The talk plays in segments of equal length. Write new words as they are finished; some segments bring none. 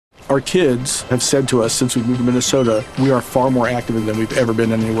Our kids have said to us since we moved to Minnesota, we are far more active than we've ever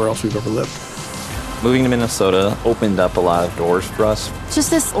been anywhere else we've ever lived. Moving to Minnesota opened up a lot of doors for us. Just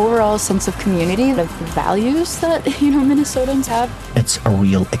this overall sense of community, of values that, Minnesotans have. It's a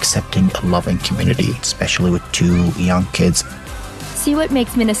real accepting, loving community, especially with 2 young kids. See what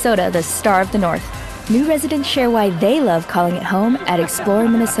makes Minnesota the star of the North. New residents share why they love calling it home at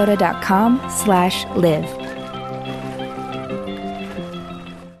exploreminnesota.com/live.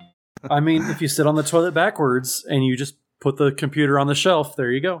 I mean, if you sit on the toilet backwards and you just put the computer on the shelf, there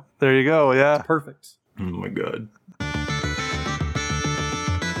you go. There you go, yeah. It's perfect. Oh my God.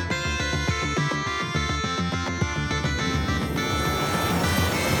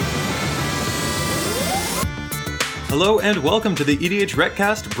 Hello and welcome to the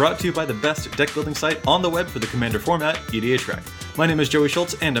EDHRECast, brought to you by the best deck building site on the web for the Commander format, EDHREC. My name is Joey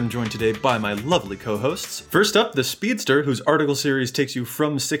Schultz, and I'm joined today by my lovely co-hosts. First up, the Speedster, whose article series takes you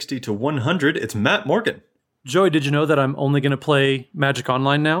from 60 to 100. It's Matt Morgan. Joey, did you know that I'm only going to play Magic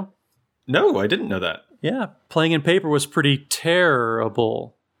Online now? No, I didn't know that. Yeah, playing in paper was pretty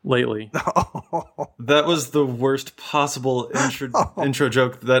terrible lately. That was the worst possible intro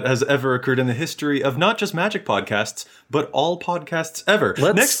joke that has ever occurred in the history of not just Magic podcasts, but all podcasts ever.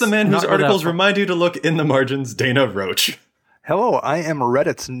 Next, the man whose articles remind you to look in the margins, Dana Roach. Hello, I am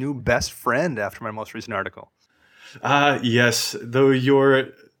Reddit's new best friend after my most recent article. Yes, though your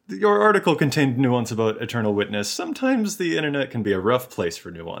article contained nuance about Eternal Witness. Sometimes the internet can be a rough place for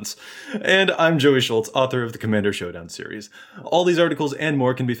nuance. And I'm Joey Schultz, author of the Commander Showdown series. All these articles and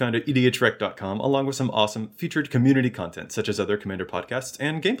more can be found at edhrec.com, along with some awesome featured community content, such as other Commander podcasts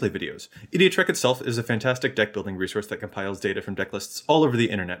and gameplay videos. EDHREC itself is a fantastic deck building resource that compiles data from deck lists all over the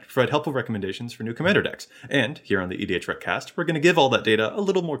internet to provide helpful recommendations for new Commander decks. And here on the EDHRECast, we're going to give all that data a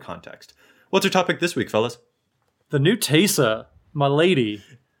little more context. What's our topic this week, fellas? The new Teysa, my lady.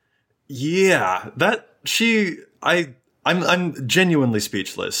 Yeah, I'm genuinely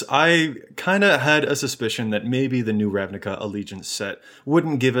speechless. I kind of had a suspicion that maybe the new Ravnica Allegiance set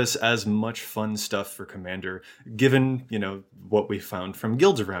wouldn't give us as much fun stuff for Commander, given, what we found from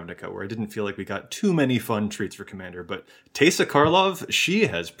Guilds of Ravnica, where I didn't feel like we got too many fun treats for Commander. But Teysa Karlov, she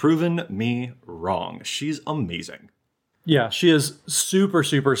has proven me wrong. She's amazing. Yeah, she is super,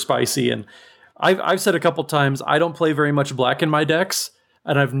 super spicy. And I've said a couple times, I don't play very much black in my decks.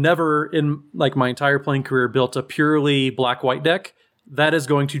 And I've never, in my entire playing career, built a purely black-white deck. That is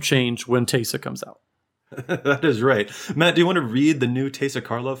going to change when Teysa comes out. That is right. Matt, do you want to read the new Teysa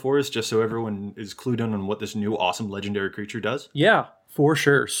Karlov for us, just so everyone is clued in on what this new awesome legendary creature does? Yeah, for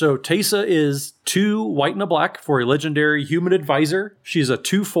sure. So Teysa is 2 white and a black for a legendary human advisor. She's a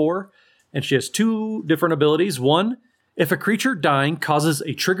 2/4, and she has 2 different abilities. One, if a creature dying causes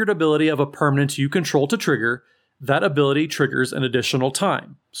a triggered ability of a permanent you control to trigger, that ability triggers an additional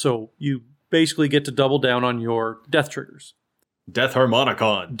time. So you basically get to double down on your death triggers. Death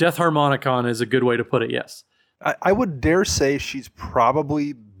Harmonicon. Death Harmonicon is a good way to put it, yes. I would dare say she's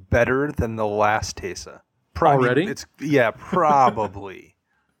probably better than the last Teysa. Already? Probably.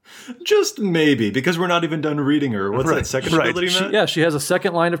 Just maybe, because we're not even done reading her. What's that second ability, Matt? She has a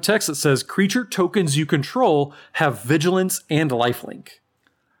second line of text that says, creature tokens you control have vigilance and lifelink.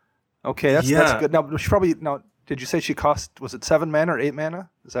 Okay, that's good. Now, she probably... Did you say she cost, was it 7 mana or 8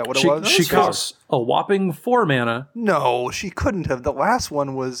 mana? Is that what it was? She costs a whopping 4 mana. No, she couldn't have. The last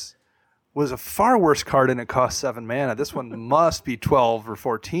one was a far worse card and it cost 7 mana. This one must be 12 or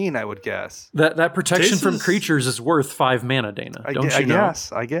 14, I would guess. That protection from creatures is worth 5 mana, Dana. Don't you know?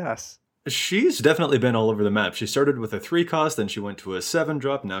 I guess. She's definitely been all over the map. She started with a 3 cost, then she went to a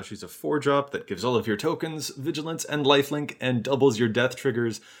 7-drop, now she's a 4-drop that gives all of your tokens vigilance and lifelink and doubles your death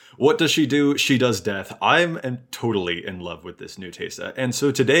triggers. What does she do? She does death. I am totally in love with this new Teysa, and so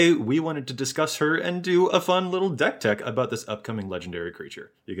today we wanted to discuss her and do a fun little deck tech about this upcoming legendary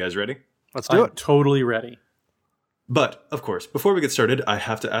creature. You guys ready? Let's do it. Totally ready. But, of course, before we get started, I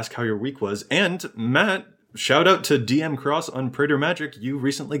have to ask how your week was, and Matt... Shout out to DM Cross on Praetor Magic. You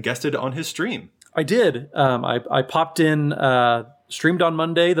recently guested on his stream. I did. I popped in, streamed on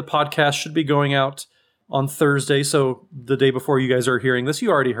Monday. The podcast should be going out on Thursday. So the day before you guys are hearing this,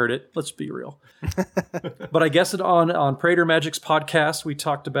 you already heard it. Let's be real. But I guested on Praetor Magic's podcast. We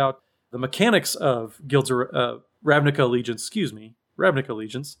talked about the mechanics of Guilds of Ravnica Allegiance. Ravnica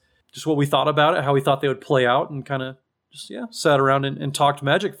Allegiance. Just what we thought about it, how we thought they would play out, and kind of just sat around and talked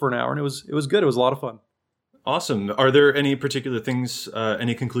Magic for an hour. And it was good. It was a lot of fun. Awesome. Are there any particular things,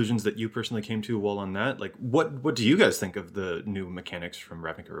 any conclusions that you personally came to while on that? Like, what do you guys think of the new mechanics from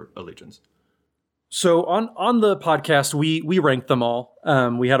Ravnica Allegiance? So on the podcast, we ranked them all.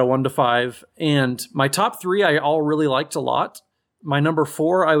 We had a 1 to 5, and my top 3 I all really liked a lot. My number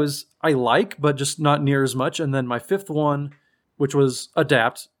 4, I like, but just not near as much. And then my 5th one, which was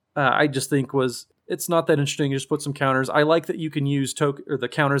Adapt, I just think it's not that interesting. You just put some counters. I like that you can use the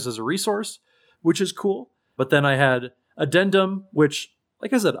counters as a resource, which is cool. But then I had Addendum, which,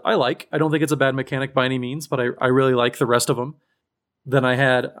 like I said, I like. I don't think it's a bad mechanic by any means, but I really like the rest of them. Then I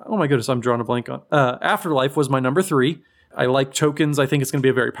had, oh my goodness, I'm drawing a blank on. Afterlife was my number 3. I like tokens. I think it's going to be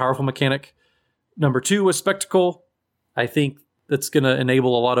a very powerful mechanic. Number 2 was Spectacle. I think that's going to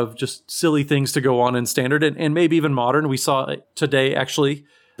enable a lot of just silly things to go on in Standard and maybe even Modern. We saw today, actually,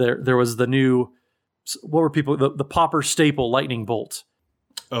 there was the new, what were people, the Popper Staple Lightning Bolt.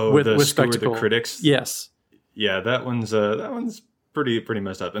 Oh, with Spectacle. The Critics? Yes. Yeah, that one's pretty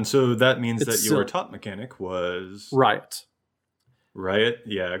messed up. And so that means that your top mechanic was... Riot. Riot?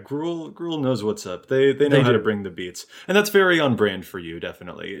 Yeah, Gruul knows what's up. They know how to bring the beats. And that's very on brand for you,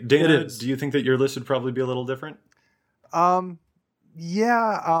 definitely. Dana, do you think that your list would probably be a little different?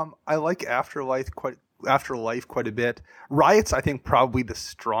 Yeah, I like Afterlife quite a bit. Riot's, I think, probably the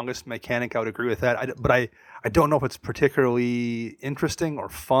strongest mechanic. I would agree with that. But I don't know if it's particularly interesting or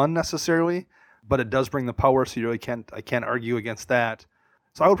fun necessarily. But it does bring the power, so you really can't argue against that.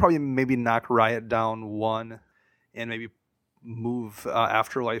 So I would probably maybe knock Riot down 1 and maybe move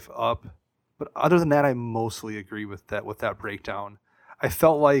Afterlife up. But other than that, I mostly agree with that breakdown. I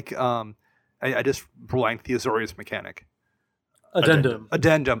felt like I just blanked the Azorius mechanic. Addendum.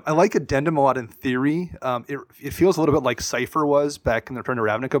 I like Addendum a lot in theory. It feels a little bit like Cypher was back in the Return to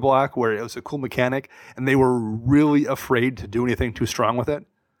Ravnica block, where it was a cool mechanic, and they were really afraid to do anything too strong with it.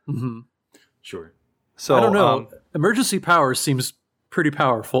 Mm-hmm. Sure. So I don't know. Emergency power seems pretty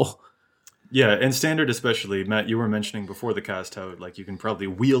powerful. Yeah, and Standard especially. Matt, you were mentioning before the cast how you can probably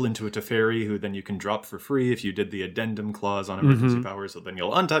wheel into a Teferi, who then you can drop for free if you did the Addendum clause on emergency power, so then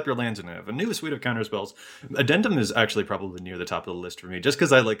you'll untap your lands and have a new suite of counterspells. Addendum is actually probably near the top of the list for me, just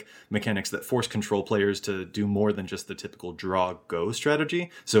because I like mechanics that force control players to do more than just the typical draw-go strategy,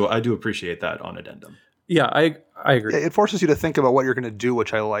 so I do appreciate that on Addendum. Yeah, I agree. It forces you to think about what you're going to do,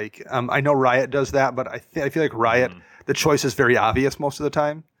 which I like. I know Riot does that, but I feel like Riot, the choice is very obvious most of the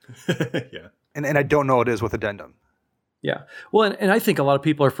time. Yeah. And I don't know what it is with Addendum. Yeah. Well, and I think a lot of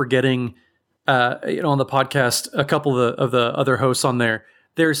people are forgetting, on the podcast, a couple of the other hosts on there,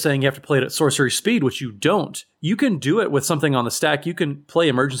 they're saying you have to play it at sorcery speed, which you don't. You can do it with something on the stack. You can play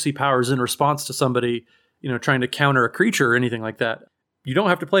emergency powers in response to somebody, trying to counter a creature or anything like that. You don't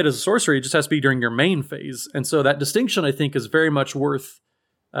have to play it as a sorcery. It just has to be during your main phase. And so that distinction, I think, is very much worth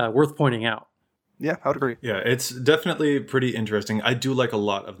pointing out. Yeah, I would agree. Yeah, it's definitely pretty interesting. I do like a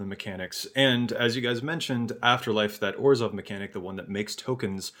lot of the mechanics. And as you guys mentioned, Afterlife, that Orzhov mechanic, the one that makes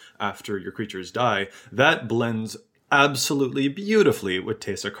tokens after your creatures die, that blends absolutely beautifully with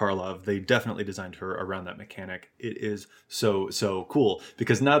Teysa Karlov. They definitely designed her around that mechanic. It is so cool,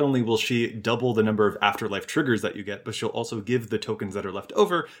 because not only will she double the number of Afterlife triggers that you get, but she'll also give the tokens that are left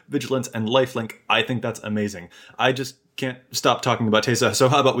over Vigilance and Lifelink. I think that's amazing. I just can't stop talking about Teysa, so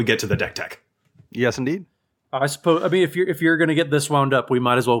how about we get to the deck tech? Yes, indeed. I suppose. I mean, if you're going to get this wound up, we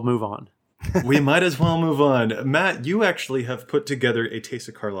might as well move on. We might as well move on. Matt, you actually have put together a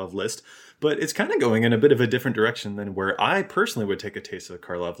Teysa Karlov list, but it's kind of going in a bit of a different direction than where I personally would take a Teysa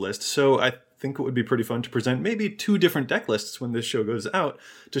Karlov list. So I think it would be pretty fun to present maybe 2 different deck lists when this show goes out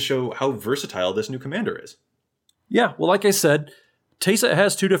to show how versatile this new commander is. Yeah, well, like I said, Teysa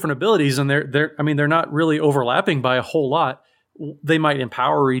has 2 different abilities, and they're not really overlapping by a whole lot. They might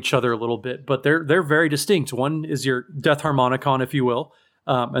empower each other a little bit, but they're very distinct. One is your Death Harmonicon, if you will,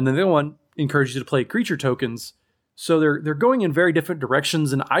 and then the other one encourages you to play creature tokens. So they're going in very different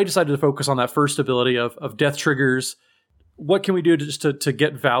directions, and I decided to focus on that first ability of death triggers. What can we do to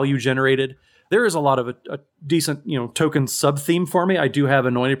get value generated? There is a lot of a decent token sub theme for me. I do have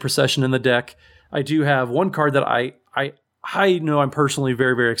Anointed Procession in the deck. I do have one card that I know I'm personally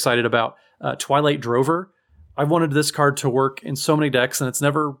very, very excited about, Twilight Drover. I've wanted this card to work in so many decks, and it's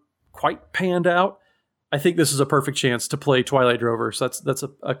never quite panned out. I think this is a perfect chance to play Twilight Drover. So that's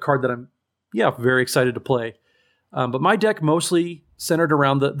a card that I'm very excited to play. But my deck mostly centered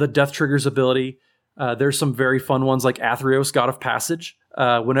around the Death Triggers ability. There's some very fun ones like Athreos, God of Passage.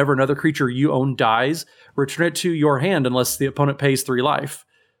 Whenever another creature you own dies, return it to your hand unless the opponent pays 3 life.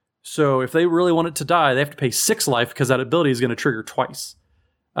 So if they really want it to die, they have to pay 6 life because that ability is going to trigger twice.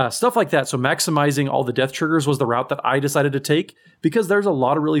 Stuff like that. So maximizing all the death triggers was the route that I decided to take, because there's a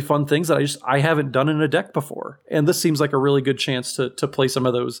lot of really fun things that I haven't done in a deck before. And this seems like a really good chance to play some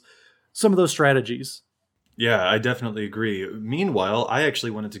of those strategies. Yeah, I definitely agree. Meanwhile, I actually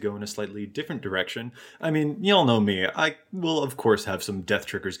wanted to go in a slightly different direction. I mean, y'all know me. I will, of course, have some death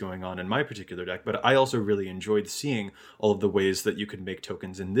triggers going on in my particular deck, but I also really enjoyed seeing all of the ways that you could make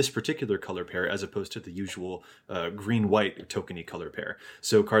tokens in this particular color pair as opposed to the usual green-white tokeny color pair.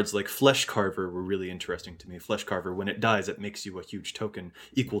 So cards like Flesh Carver were really interesting to me. Flesh Carver, when it dies, it makes you a huge token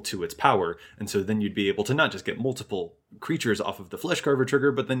equal to its power, and so then you'd be able to not just get multiple creatures off of the Flesh Carver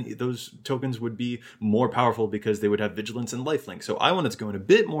trigger, but then those tokens would be more powerful because they would have vigilance and lifelink. So I wanted to go in a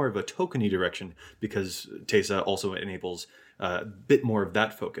bit more of a tokeny direction because Teysa also enables a bit more of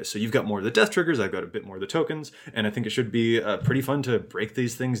that focus. So you've got more of the death triggers, I've got a bit more of the tokens, and I think it should be pretty fun to break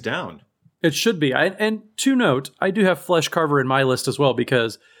these things down. It should be. And to note, I do have Flesh Carver in my list as well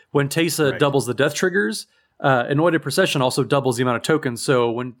because when Teysa doubles the death triggers, Anointed Procession also doubles the amount of tokens. So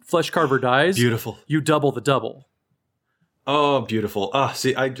when Flesh Carver dies, beautiful, you double the double. Oh, beautiful.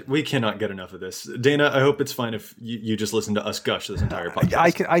 See, we cannot get enough of this. Dana, I hope it's fine if you just listen to us gush this entire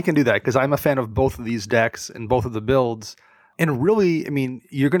podcast. I can do that because I'm a fan of both of these decks and both of the builds. And really, I mean,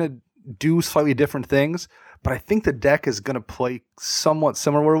 you're going to do slightly different things, but I think the deck is going to play somewhat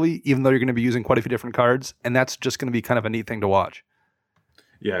similarly, even though you're going to be using quite a few different cards. And that's just going to be kind of a neat thing to watch.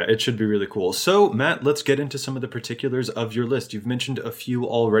 Yeah, it should be really cool. So, Matt, let's get into some of the particulars of your list. You've mentioned a few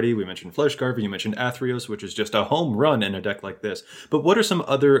already. We mentioned Flesh Carver, you mentioned Athreos, which is just a home run in a deck like this. But what are some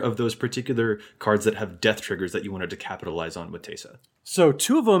other of those particular cards that have death triggers that you wanted to capitalize on with Teysa? So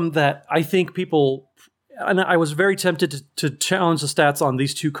two of them that I think people, and I was very tempted to challenge the stats on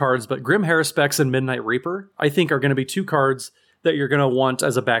these two cards, but Grim Haruspex and Midnight Reaper, I think are going to be two cards that you're going to want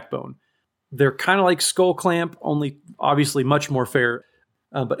as a backbone. They're kind of like Skull Clamp, only obviously much more fair.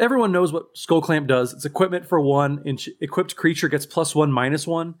 But everyone knows what Skull Clamp does. It's equipment for 1. Equipped creature gets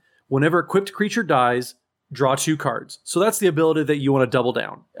 +1/-1. Whenever equipped creature dies, draw 2 cards. So that's the ability that you want to double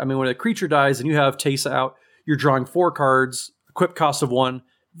down. I mean, when a creature dies and you have Teysa out, you're drawing 4 cards, equipped cost of 1.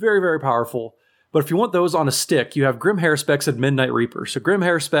 Very, very powerful. But if you want those on a stick, you have Grim Haruspex and Midnight Reaper. So Grim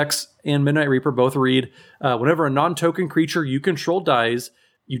Haruspex and Midnight Reaper both read, whenever a non-token creature you control dies,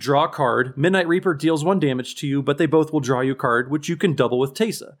 you draw a card. Midnight Reaper deals 1 damage to you, but they both will draw you a card, which you can double with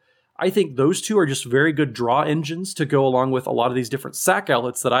Teysa. I think those two are just very good draw engines to go along with a lot of these different sack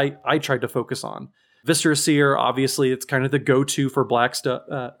outlets that I tried to focus on. Viscera Seer, obviously, it's kind of the go-to for black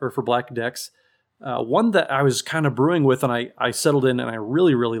for black decks. One that I was kind of brewing with and I settled in and I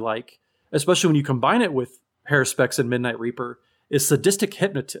really, really like, especially when you combine it with Haruspex and Midnight Reaper, is Sadistic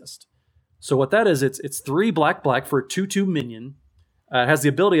Hypnotist. So what that is, it's 3 black for a 2/2 minion. It has the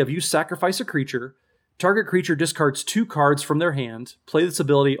ability of you sacrifice a creature, target creature discards 2 cards from their hand, play this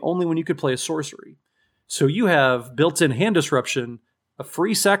ability only when you could play a sorcery. So you have built-in hand disruption, a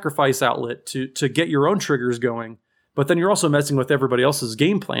free sacrifice outlet to get your own triggers going, but then you're also messing with everybody else's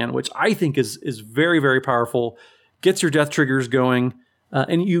game plan, which I think is very, very powerful, gets your death triggers going,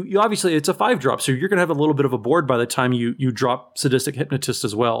 and you obviously, it's a 5-drop, so you're going to have a little bit of a board by the time you drop Sadistic Hypnotist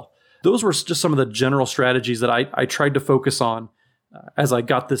as well. Those were just some of the general strategies that I tried to focus on as I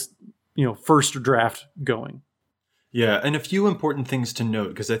got this, first draft going. Yeah, and a few important things to note,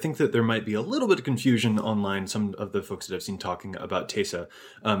 because I think that there might be a little bit of confusion online, some of the folks that I've seen talking about Teysa.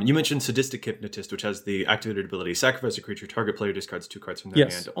 You mentioned Sadistic Hypnotist, which has the activated ability, sacrifice a creature, target player discards 2 cards from their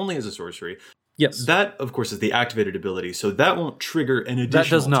hand, only as a sorcery. Yes. That, of course, is the activated ability, so that won't trigger an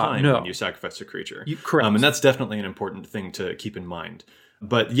additional time when you sacrifice a creature. Correct. And that's definitely an important thing to keep in mind.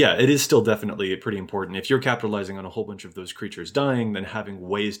 But yeah, it is still definitely pretty important. If you're capitalizing on a whole bunch of those creatures dying, then having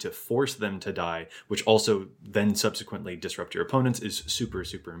ways to force them to die, which also then subsequently disrupt your opponents, is super,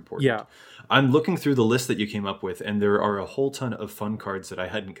 super important. Yeah. I'm looking through the list that you came up with, and there are a whole ton of fun cards that I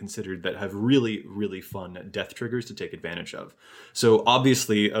hadn't considered that have really, really fun death triggers to take advantage of. So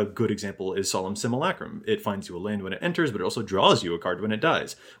obviously, a good example is Solemn Simulacrum. It finds you a land when it enters, but it also draws you a card when it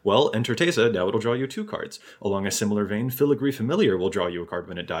dies. Well, enter Teysa, now it'll draw you 2 cards. Along a similar vein, Filigree Familiar will draw you a card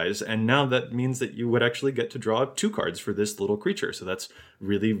when it dies, and now that means that you would actually get to draw 2 cards for this little creature, so that's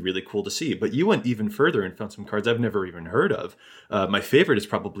really, really cool to see. But you went even further and found some cards I've never even heard of. My favorite is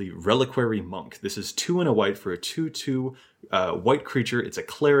probably Reliquary Monk. This is 2 and a white for a 2/2 white creature. It's a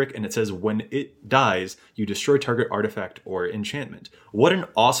cleric, and it says when it dies, you destroy target artifact or enchantment. What an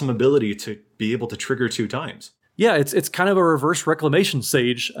awesome ability to be able to trigger 2 times. Yeah, it's kind of a reverse Reclamation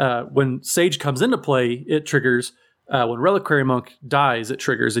Sage. When Sage comes into play, it triggers. When Reliquary Monk dies, it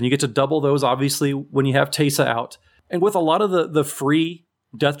triggers, and you get to double those, obviously, when you have Teysa out. And with a lot of the free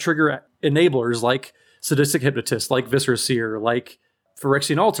death trigger enablers, like Sadistic Hypnotist, like Viscera Seer, like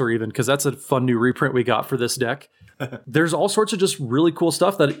Phyrexian Altar even, because that's a fun new reprint we got for this deck. There's all sorts of just really cool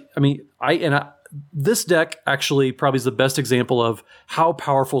stuff that, this deck actually probably is the best example of how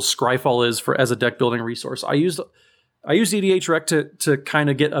powerful Scryfall is as a deck building resource. I used EDHREC to kind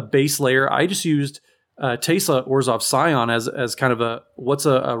of get a base layer. I just used Teysa Orzhov Scion as kind of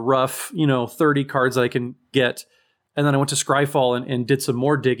a rough, 30 cards that I can get. And then I went to Scryfall and did some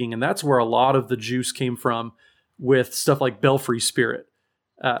more digging. And that's where a lot of the juice came from with stuff like Belfry Spirit.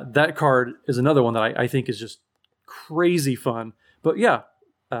 That card is another one that I think is just crazy fun. But yeah,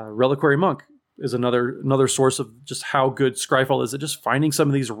 Reliquary Monk is another source of just how good Scryfall is at just finding some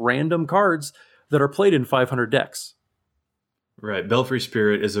of these random cards that are played in 500 decks. Right. Belfry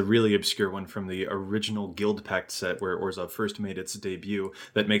Spirit is a really obscure one from the original Guild Pact set where Orzhov first made its debut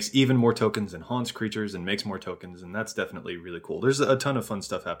that makes even more tokens and haunts creatures and makes more tokens, and that's definitely really cool. There's a ton of fun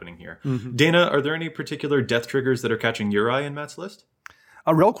stuff happening here. Mm-hmm. Dana, are there any particular death triggers that are catching your eye in Matt's list?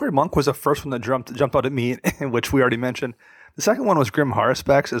 Reliquary Monk was the first one that jumped out at me, which we already mentioned. The second one was Grim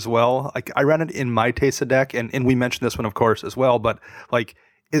Haruspex as well. I ran it in my Teysa deck, and we mentioned this one, of course, as well. But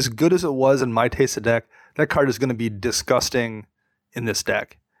as good as it was in my Teysa deck, that card is going to be disgusting in this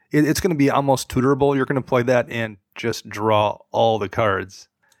deck. It's going to be almost tutorable. You're going to play that and just draw all the cards.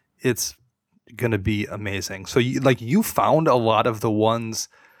 It's going to be amazing. So you found a lot of the ones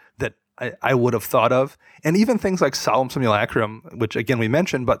that I would have thought of, and even things like Solemn Simulacrum, which again we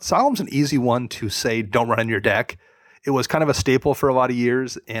mentioned, but Solemn's an easy one to say don't run in your deck. It was kind of a staple for a lot of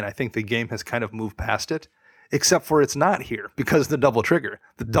years, and I think the game has kind of moved past it, except for it's not here because the double trigger.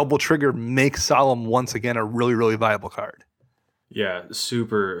 The double trigger makes Solemn once again a really, really viable card. Yeah,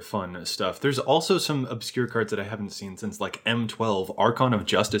 super fun stuff. There's also some obscure cards that I haven't seen since M12. Archon of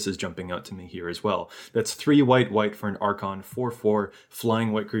Justice is jumping out to me here as well. That's 3 white for an Archon, 4/4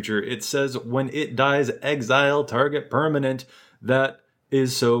 flying white creature. It says when it dies, exile target permanent. That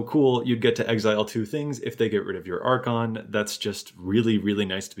is so cool. You'd get to exile 2 things if they get rid of your Archon. That's just really, really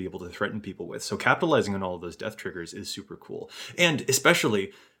nice to be able to threaten people with. So capitalizing on all of those death triggers is super cool. And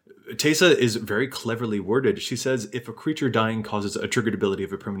especially, Teysa is very cleverly worded. She says if a creature dying causes a triggered ability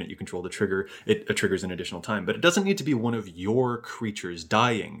of a permanent you control to trigger, it triggers an additional time. But it doesn't need to be one of your creatures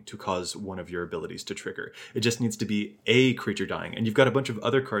dying to cause one of your abilities to trigger. It just needs to be a creature dying. And you've got a bunch of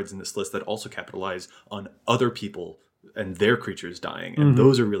other cards in this list that also capitalize on other people and their creatures dying. And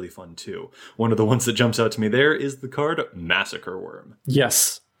those are really fun too. One of the ones that jumps out to me there is the card Massacre Worm.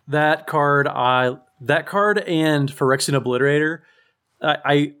 Yes. That card and Phyrexian Obliterator.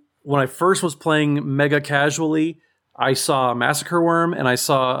 When I first was playing mega casually, I saw Massacre Worm and I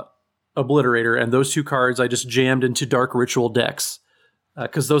saw Obliterator, and those 2 cards I just jammed into Dark Ritual decks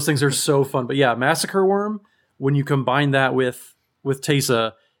because those things are so fun. But yeah, Massacre Worm, when you combine that with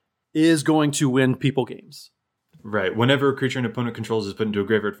Teysa, is going to win people games. Right. Whenever a creature an opponent controls is put into a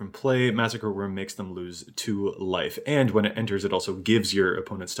graveyard from play, Massacre Worm makes them lose 2 life. And when it enters, it also gives your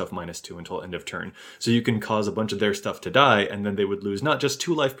opponent's stuff -2 until end of turn. So you can cause a bunch of their stuff to die, and then they would lose not just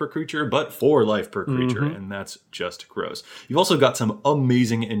 2 life per creature, but 4 life per creature. And that's just gross. You've also got some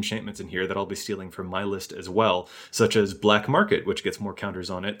amazing enchantments in here that I'll be stealing from my list as well, such as Black Market, which gets more counters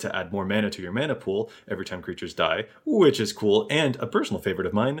on it to add more mana to your mana pool every time creatures die, which is cool. And a personal favorite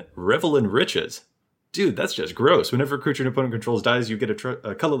of mine, Revel in Riches. Dude, that's just gross. Whenever a creature an opponent controls dies, you get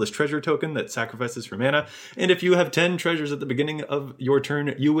a colorless treasure token that sacrifices for mana. And if you have 10 treasures at the beginning of your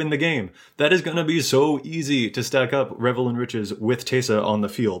turn, you win the game. That is going to be so easy to stack up Revel in Riches with Teysa on the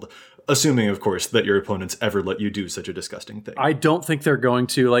field. Assuming, of course, that your opponents ever let you do such a disgusting thing. I don't think they're going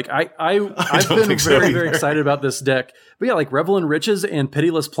to. I've been very excited about this deck. But yeah, Revel in Riches and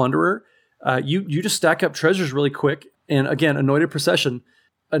Pitiless Plunderer, you just stack up treasures really quick. And again, Anointed Procession.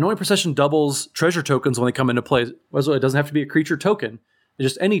 Anointed Procession doubles treasure tokens when they come into play. Well, it doesn't have to be a creature token. It's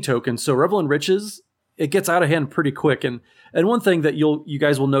just any token. So Revel in Riches, it gets out of hand pretty quick. And one thing that you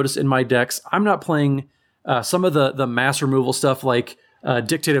guys will notice in my decks, I'm not playing some of the mass removal stuff like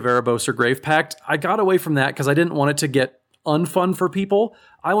Dictate of Erebos or Grave Pact. I got away from that because I didn't want it to get unfun for people.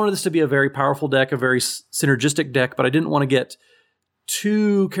 I wanted this to be a very powerful deck, a very synergistic deck, but I didn't want to get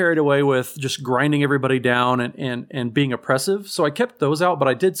too carried away with just grinding everybody down and being oppressive. So I kept those out, but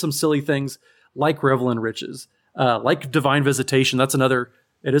I did some silly things like Revel in Riches, like Divine Visitation. That's another,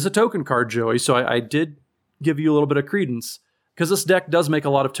 it is a token card, Joey. So I did give you a little bit of credence because this deck does make a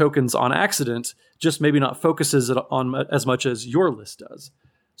lot of tokens on accident, just maybe not focuses it on as much as your list does.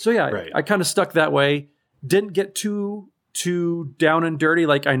 So yeah, right. I kind of stuck that way. Didn't get too down and dirty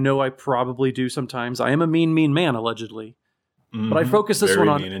like I know I probably do sometimes. I am a mean man, allegedly. But I focus this one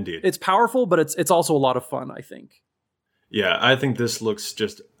on, it's powerful, but it's also a lot of fun, I think. Yeah, I think this looks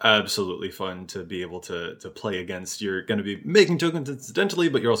just absolutely fun to be able to play against. You're going to be making tokens incidentally,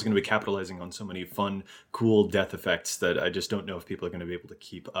 but you're also going to be capitalizing on so many fun, cool death effects that I just don't know if people are going to be able to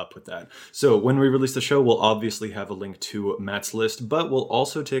keep up with that. So when we release the show, we'll obviously have a link to Matt's list, but we'll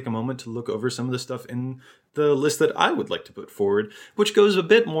also take a moment to look over some of the stuff in the list that I would like to put forward, which goes a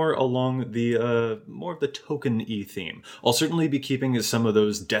bit more along the more of the token-y theme. I'll certainly be keeping some of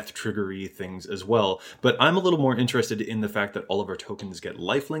those death trigger-y things as well, but I'm a little more interested in the fact that all of our tokens get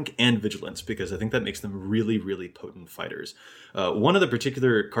lifelink and vigilance, because I think that makes them really, really potent fighters. One of the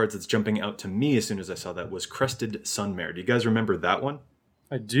particular cards that's jumping out to me as soon as I saw that was Crested Sunmare. Do you guys remember that one?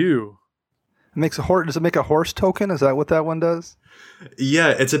 I do. Does it make a horse token? Is that what that one does? Yeah,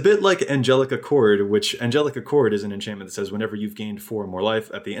 it's a bit like Angelic Accord, which Angelic Accord is an enchantment that says whenever you've gained 4 or more life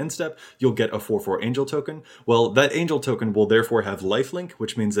at the end step, you'll get a 4/4 angel token. Well, that angel token will therefore have lifelink,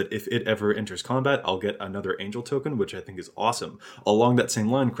 which means that if it ever enters combat, I'll get another angel token, which I think is awesome. Along that same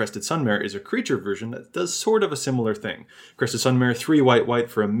line, Crested Sunmare is a creature version that does sort of a similar thing. Crested Sunmare, 3 white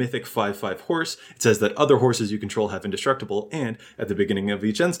for a mythic 5/5 horse. It says that other horses you control have indestructible, and at the beginning of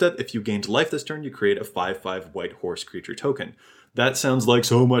each end step, if you gained life this turn, you create a 5/5 white horse creature token. That sounds like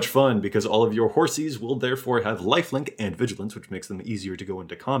so much fun, because all of your horsies will therefore have lifelink and vigilance, which makes them easier to go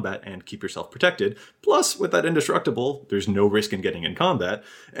into combat and keep yourself protected. Plus, with that indestructible, there's no risk in getting in combat,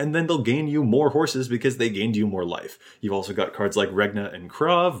 and then they'll gain you more horses because they gained you more life. You've also got cards like Regna and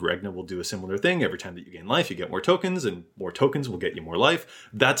Krav. Regna will do a similar thing. Every time that you gain life, you get more tokens, and more tokens will get you more life.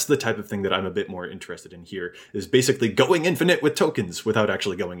 That's the type of thing that I'm a bit more interested in here, is basically going infinite with tokens without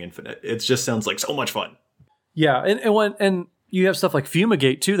actually going infinite. It just sounds like so much fun. Yeah, and you have stuff like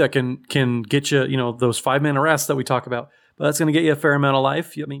Fumigate too that can get you, those 5-mana rests that we talk about. But that's going to get you a fair amount of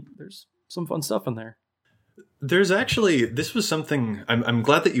life. I mean, there's some fun stuff in there. There's actually, this was something, I'm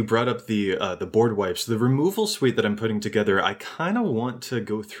glad that you brought up the board wipes. The removal suite that I'm putting together, I kind of want to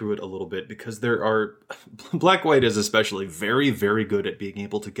go through it a little bit, because there are, Black-White is especially very, very good at being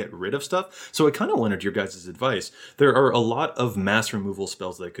able to get rid of stuff. So I kind of wanted your guys' advice. There are a lot of mass removal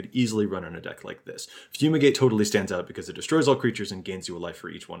spells that could easily run on a deck like this. Fumigate totally stands out because it destroys all creatures and gains you a life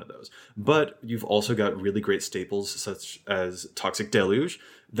for each one of those. But you've also got really great staples such as Toxic Deluge.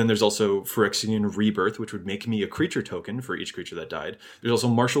 Then there's also Phyrexian Rebirth, which would make me a creature token for each creature that died. There's also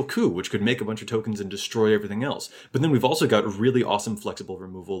Martial Coup, which could make a bunch of tokens and destroy everything else. But then we've also got really awesome flexible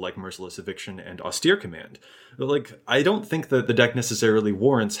removal like Merciless Eviction and Austere Command. I don't think that the deck necessarily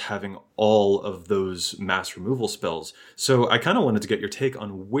warrants having all of those mass removal spells. So I kind of wanted to get your take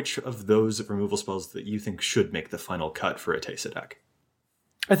on which of those removal spells that you think should make the final cut for a Teysa deck.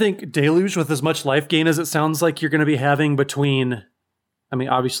 I think Deluge, with as much life gain as it sounds like you're going to be having between... I mean,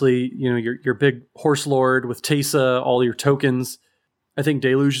 obviously, your big Horse Lord with Teysa, all your tokens. I think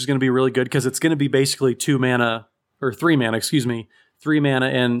Deluge is going to be really good because it's going to be basically 3 mana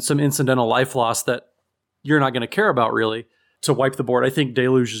and some incidental life loss that you're not going to care about really to wipe the board. I think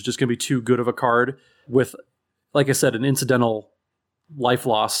Deluge is just going to be too good of a card with, like I said, an incidental life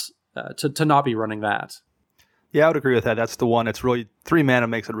loss to not be running that. Yeah, I would agree with that. That's the one. It's really 3 mana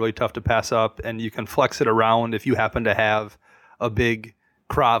makes it really tough to pass up, and you can flex it around if you happen to have a big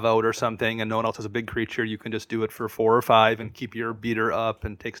Krav out or something and no one else has a big creature. You can just do it for 4 or 5 and keep your beater up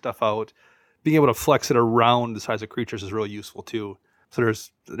and take stuff out. Being able to flex it around the size of creatures is really useful too. So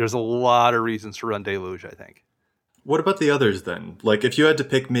there's a lot of reasons to run Deluge, I think. What about the others then? Like, if you had to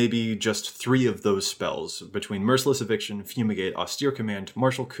pick maybe just 3 of those spells between Merciless Eviction, Fumigate, Austere Command,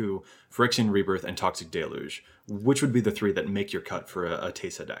 Martial Coup, Phyrexian Rebirth, and Toxic Deluge, which would be the 3 that make your cut for a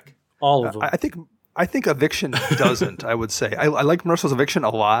Teysa deck? All of them. I think Eviction doesn't, I would say. I like Merciless Eviction a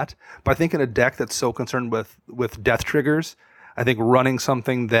lot, but I think in a deck that's so concerned with death triggers, I think running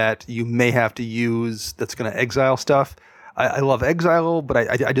something that you may have to use that's going to exile stuff. I love Exile, but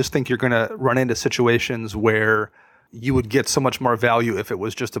I just think you're going to run into situations where you would get so much more value if it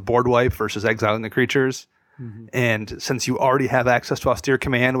was just a board wipe versus exiling the creatures. Mm-hmm. And since you already have access to Austere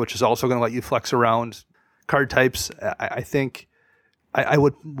Command, which is also going to let you flex around card types, I think... I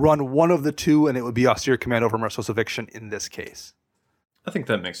would run one of the 2, and it would be Austere Command over Merciless Eviction in this case. I think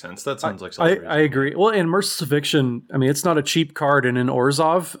that makes sense. That sounds like something. I agree. Well, in Merciless Eviction, I mean, it's not a cheap card, and in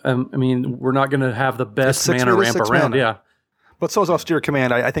Orzhov, I mean, we're not going to have the best mana ramp around. Yeah. But so is Austere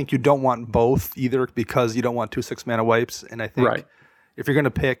Command. I think you don't want both either because you don't want 2 6-mana wipes. And I think if you're going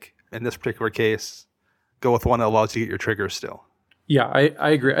to pick, in this particular case, go with one that allows you to get your triggers still. Yeah,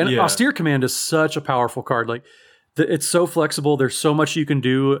 I agree. And Austere Command is such a powerful card. Like, it's so flexible. There's so much you can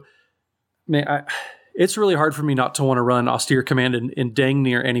do. Man, it's really hard for me not to want to run Austere Command in dang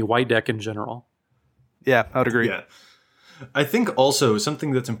near any white deck in general. Yeah, I would agree. Yeah. I think also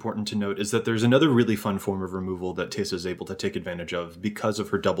something that's important to note is that there's another really fun form of removal that Teysa is able to take advantage of because of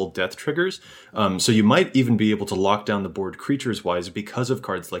her double death triggers. So you might even be able to lock down the board creatures-wise because of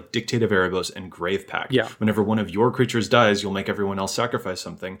cards like Dictate of Erebos and Grave Pact. Yeah. Whenever one of your creatures dies, you'll make everyone else sacrifice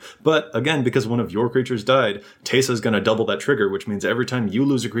something. But again, because one of your creatures died, Teysa is going to double that trigger, which means every time you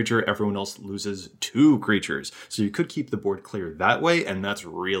lose a creature, everyone else loses 2 creatures. So you could keep the board clear that way, and that's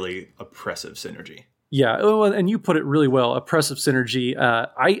really oppressive synergy. Yeah, oh, and you put it really well. Oppressive synergy.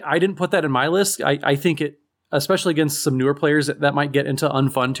 I didn't put that in my list. I think it, especially against some newer players, that might get into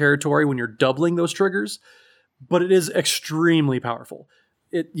unfun territory when you're doubling those triggers. But it is extremely powerful.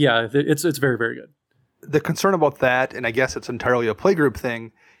 It's very, very good. The concern about that, and I guess it's entirely a playgroup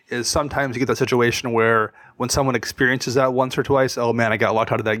thing, is sometimes you get that situation where when someone experiences that once or twice, oh man, I got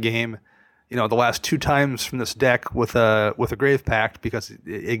locked out of that game. You know, the last 2 times from this deck with a Grave Pact because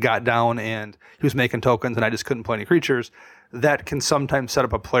it got down and he was making tokens and I just couldn't play any creatures. That can sometimes set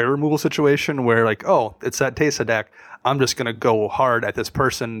up a player removal situation where like, oh, it's that Teysa deck. I'm just going to go hard at this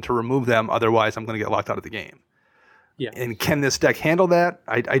person to remove them. Otherwise, I'm going to get locked out of the game. Yeah. And can this deck handle that?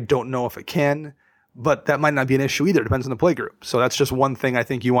 I don't know if it can, but that might not be an issue either. It depends on the play group. So that's just one thing I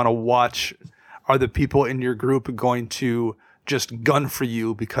think you want to watch. Are the people in your group going to just gun for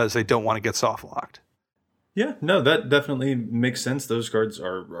you because they don't want to get soft locked? Yeah, no, that definitely makes sense. Those cards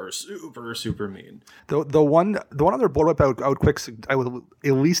are super, super mean. The one other board wipe I would I would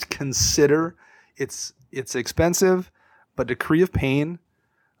at least consider. It's expensive, but Decree of Pain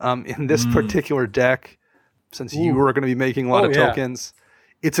in this particular deck, since you were going to be making a lot of tokens,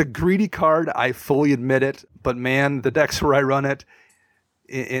 it's a greedy card. I fully admit it, but man, the decks where I run it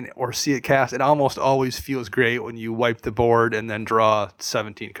or see it cast, it almost always feels great when you wipe the board and then draw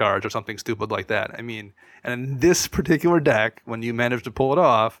 17 cards or something stupid like that. I mean, and in this particular deck, when you manage to pull it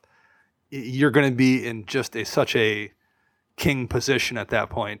off, you're going to be in just such a king position at that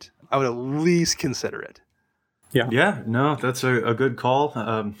point. I would at least consider it. Yeah, no, that's a good call.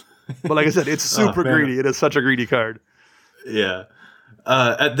 But like I said, it's super greedy. It is such a greedy card. Yeah.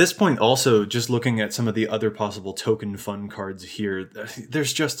 At this point, also, just looking at some of the other possible token fun cards here,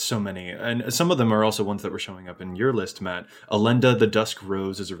 there's just so many. And some of them are also ones that were showing up in your list, Matt. Alenda, the Dusk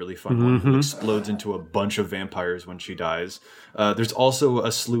Rose, is a really fun one who explodes into a bunch of vampires when she dies. There's also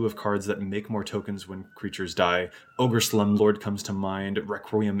a slew of cards that make more tokens when creatures die. Ogre Slumlord comes to mind.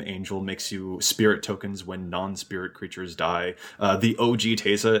 Requiem Angel makes you spirit tokens when non-spirit creatures die. The OG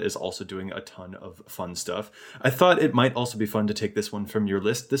Teysa is also doing a ton of fun stuff. I thought it might also be fun to take this one from your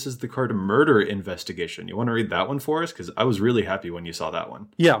list. This is the card Murder Investigation. You want to read that one for us? Because I was really happy when you saw that one.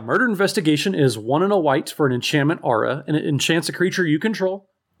 Yeah, Murder Investigation is 1 and a white for an enchantment aura, and it enchants a creature you control.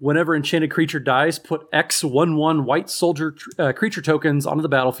 Whenever enchanted creature dies, put X 1/1 white soldier creature tokens onto the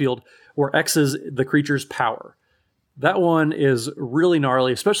battlefield, where X is the creature's power. That one is really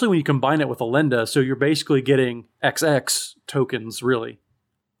gnarly, especially when you combine it with Alenda, so you're basically getting XX tokens, really.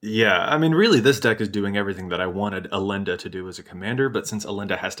 Yeah, I mean, really, this deck is doing everything that I wanted Alenda to do as a commander, but since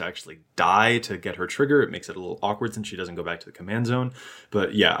Alenda has to actually die to get her trigger, it makes it a little awkward since she doesn't go back to the command zone.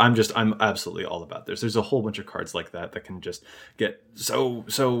 But yeah, I'm absolutely all about this. There's a whole bunch of cards like that that can just get so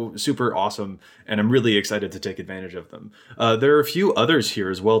super awesome, and I'm really excited to take advantage of them. There are a few others here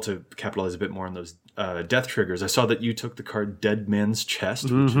as well to capitalize a bit more on those death triggers. I saw that you took the card Dead Man's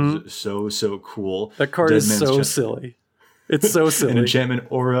Chest, which is so cool. That card is so silly. It's so silly. An enchantment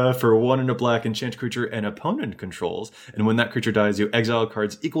aura for 1 and a black enchant creature an opponent controls. And when that creature dies, you exile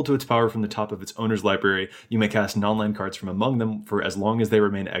cards equal to its power from the top of its owner's library. You may cast non-land cards from among them for as long as they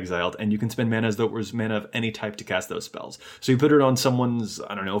remain exiled. And you can spend mana as though it was mana of any type to cast those spells. So you put it on someone's,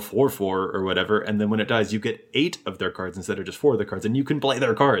 4/4 or whatever. And then when it dies, you get 8 of their cards instead of just 4 of their cards. And you can play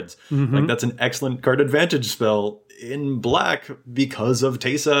their cards. Like, that's an excellent card advantage spell in black because of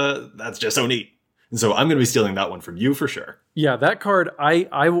Teysa. That's just so neat. And so I'm going to be stealing that one from you for sure. Yeah, that card,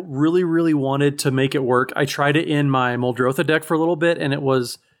 I really, really wanted to make it work. I tried it in my Muldrotha deck for a little bit, and it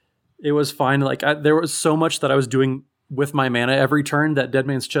was fine. Like there was so much that I was doing with my mana every turn that Dead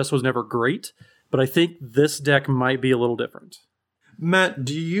Man's Chest was never great. But I think this deck might be a little different. Matt,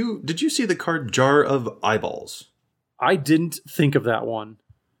 did you see the card Jar of Eyeballs? I didn't think of that one.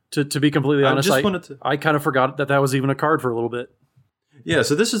 To be completely honest, I kind of forgot that was even a card for a little bit. Yeah,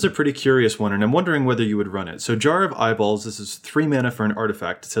 so this is a pretty curious one, and I'm wondering whether you would run it. So Jar of Eyeballs, this is 3 mana for an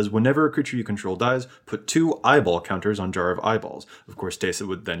artifact. It says, whenever a creature you control dies, put 2 eyeball counters on Jar of Eyeballs. Of course, Teysa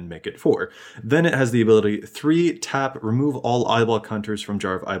would then make it 4. Then it has the ability, 3, tap, remove all eyeball counters from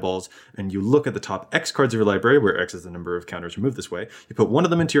Jar of Eyeballs, and you look at the top X cards of your library, where X is the number of counters removed this way. You put 1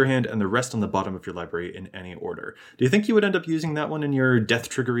 of them into your hand, and the rest on the bottom of your library in any order. Do you think you would end up using that one in your death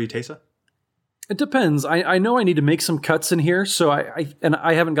triggery Teysa? It depends. I know I need to make some cuts in here, so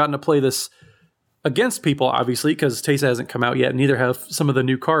I haven't gotten to play this against people, obviously, because Teysa hasn't come out yet, and neither have some of the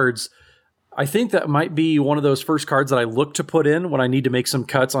new cards. I think that might be one of those first cards that I look to put in when I need to make some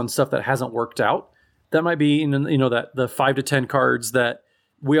cuts on stuff that hasn't worked out. That might be, that the 5 to 10 cards that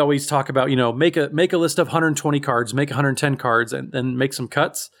we always talk about. Make a list of 120 cards, make 110 cards, and then make some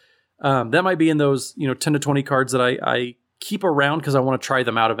cuts. That might be in those 10 to 20 cards that I keep around because I want to try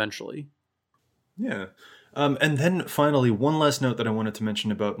them out eventually. Yeah. And then finally, one last note that I wanted to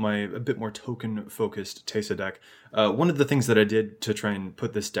mention about my a bit more token-focused Teysa deck. One of the things that I did to try and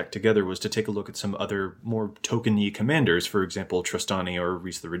put this deck together was to take a look at some other more token-y commanders, for example, Trostani or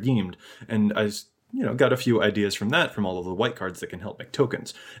Rhys the Redeemed. And I got a few ideas from that, from all of the white cards that can help make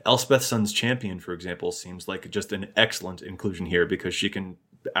tokens. Elspeth Sun's Champion, for example, seems like just an excellent inclusion here because she can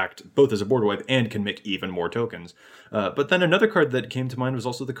act both as a border wipe and can make even more tokens. But then another card that came to mind was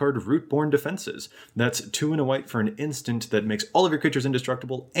also the card Rootborn Defenses. That's 2 and a white for an instant that makes all of your creatures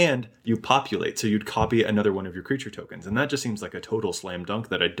indestructible, and you populate, so you'd copy another one of your creature tokens. And that just seems like a total slam dunk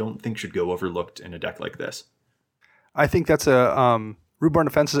that I don't think should go overlooked in a deck like this. I think that's Rootborn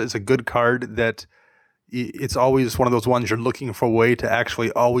Defenses is a good card that it's always one of those ones you're looking for a way to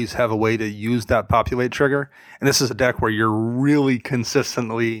actually always have a way to use that populate trigger. And this is a deck where you're really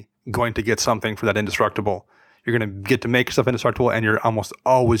consistently going to get something for that indestructible. You're going to get to make yourself indestructible, and you're almost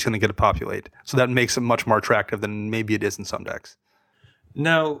always going to get a populate. So that makes it much more attractive than maybe it is in some decks.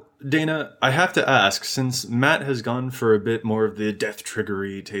 Now, Dana, I have to ask, since Matt has gone for a bit more of the death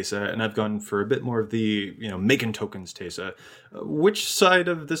triggery Teysa, and I've gone for a bit more of the, making tokens Teysa, which side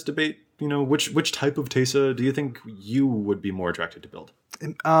of this debate, which type of Teysa do you think you would be more attracted to build?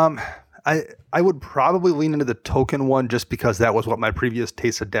 I would probably lean into the token one just because that was what my previous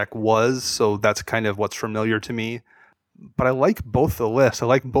Teysa deck was, so that's kind of what's familiar to me. But I like both the lists. I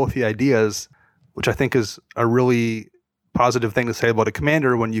like both the ideas, which I think is a really positive thing to say about a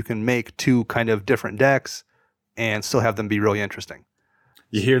commander when you can make 2 kind of different decks and still have them be really interesting.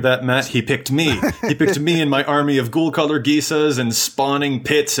 You hear that, Matt? He picked me. He picked me and my army of ghoul-color Gisas and spawning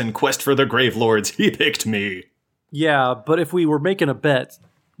pits and quest for the Grave Lords. He picked me. Yeah, but if we were making a bet,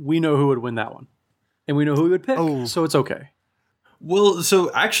 we know who would win that one. And we know who we would pick, so it's okay. Well,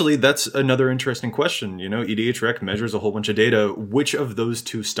 so actually, that's another interesting question. EDHREC measures a whole bunch of data. Which of those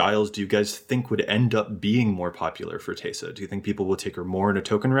 2 styles do you guys think would end up being more popular for Teysa? Do you think people will take her more in a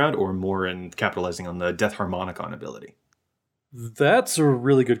token route or more in capitalizing on the Death Harmonicon ability? That's a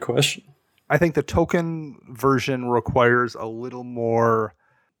really good question. I think the token version requires a little more,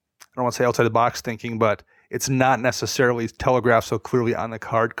 I don't want to say outside the box thinking, but it's not necessarily telegraphed so clearly on the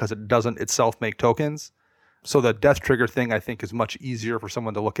card because it doesn't itself make tokens. So the death trigger thing, I think, is much easier for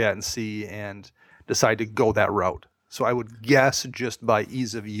someone to look at and see and decide to go that route. So I would guess just by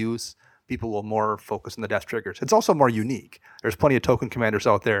ease of use, people will more focus on the death triggers. It's also more unique. There's plenty of token commanders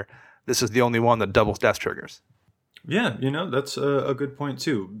out there. This is the only one that doubles death triggers. Yeah, that's a good point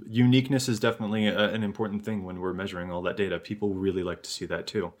too. Uniqueness is definitely an important thing when we're measuring all that data. People really like to see that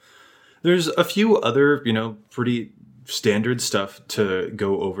too. There's a few other, pretty standard stuff to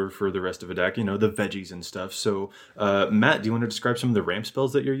go over for the rest of a deck, the veggies and stuff. So, Matt, do you want to describe some of the ramp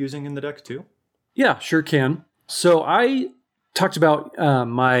spells that you're using in the deck too? Yeah, sure can. So I talked about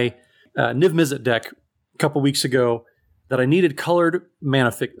my Niv Mizzet deck a couple weeks ago that I needed colored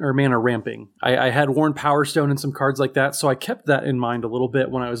mana ramping. I had Worn Power Stone and some cards like that, so I kept that in mind a little bit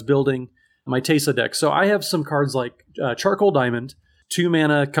when I was building my Teysa deck. So I have some cards like Charcoal Diamond, 2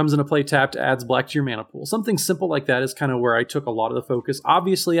 mana, comes into play tapped, adds black to your mana pool. Something simple like that is kind of where I took a lot of the focus.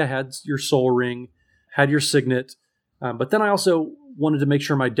 Obviously, I had your Soul Ring, had your Signet, but then I also wanted to make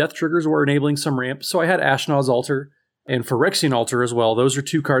sure my death triggers were enabling some ramp, so I had Ashnod's Altar and Phyrexian Altar as well. Those are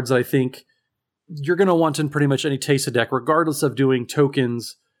 2 cards that I think you're going to want in pretty much any Teysa deck, regardless of doing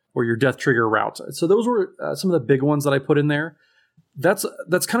tokens or your death trigger route. So those were some of the big ones that I put in there. That's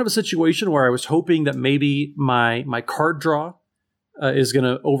kind of a situation where I was hoping that maybe my card draw is going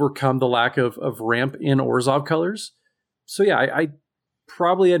to overcome the lack of ramp in Orzhov colors. So yeah, I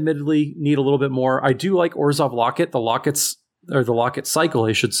probably admittedly need a little bit more. I do like Orzhov Locket. The Locket cycle,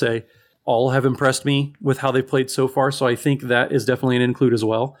 I should say, all have impressed me with how they've played so far. So I think that is definitely an include as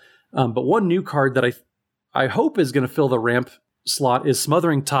well. But one new card that I hope is going to fill the ramp slot is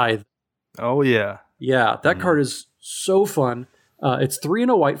Smothering Tithe. Oh, yeah. Yeah, that card is so fun. It's 3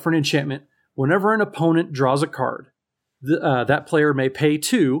 and a white for an enchantment. Whenever an opponent draws a card, that player may pay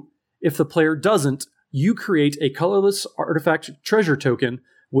 2. If the player doesn't, you create a colorless artifact treasure token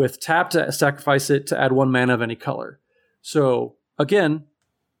with tap to sacrifice it to add 1 mana of any color. So, again,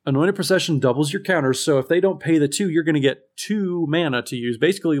 Anointed Procession doubles your counters, so if they don't pay the 2, you're going to get 2 mana to use,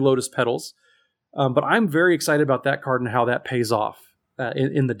 basically Lotus Petals. But I'm very excited about that card and how that pays off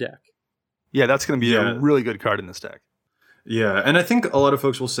in the deck. Yeah, that's going to be a really good card in this deck. Yeah, and I think a lot of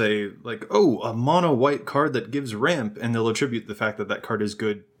folks will say, like, oh, a mono white card that gives ramp, and they'll attribute the fact that that card is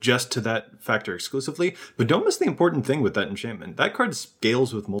good just to that factor exclusively. But don't miss the important thing with that enchantment. That card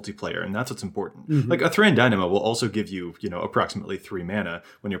scales with multiplayer, and that's what's important. Mm-hmm. Like, a Thran Dynamo will also give you, approximately 3 mana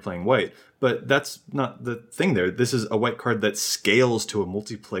when you're playing white. But that's not the thing there. This is a white card that scales to a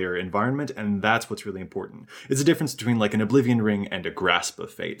multiplayer environment, and that's what's really important. It's a difference between, like, an Oblivion Ring and a Grasp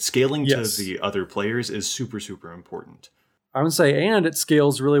of Fate. Scaling to the other players is super, super important. I would say, and it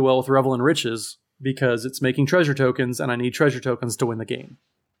scales really well with Revel in Riches because it's making treasure tokens, and I need treasure tokens to win the game.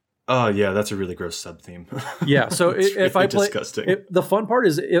 Oh, yeah, that's a really gross sub-theme. Yeah, so if really I play... disgusting. The fun part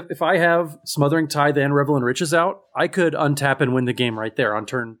is if I have Smothering Tithe and Revel in Riches out, I could untap and win the game right there on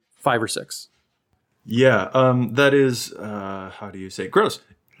turn 5 or 6. Yeah, that is... how do you say? Gross.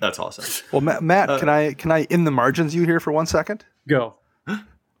 That's awesome. Well, Matt, can I in the margins you here for 1 second? Go.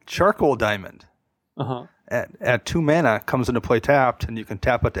 Charcoal Diamond. Uh-huh. At 2 mana, comes into play tapped, and you can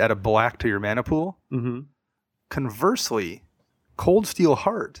tap it to add a black to your mana pool. Mm-hmm. Conversely, Cold Steel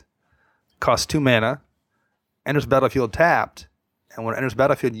Heart costs 2 mana, enters battlefield tapped, and when it enters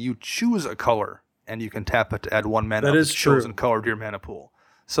battlefield, you choose a color, and you can tap it to add 1 mana that of is the chosen color to your mana pool.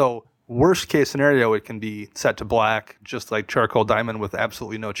 So, worst case scenario, it can be set to black, just like Charcoal Diamond with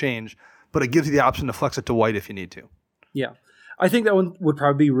absolutely no change, but it gives you the option to flex it to white if you need to. Yeah. I think that one would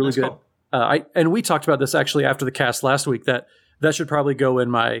probably be really good. And we talked about this actually after the cast last week, that should probably go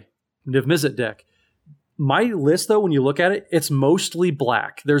in my Niv Mizzet deck. My list, though, when you look at it, it's mostly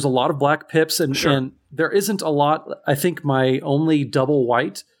black. There's a lot of black pips, and there isn't a lot. I think my only double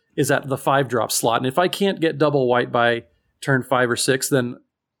white is at the 5-drop slot. And if I can't get double white by turn 5 or 6, then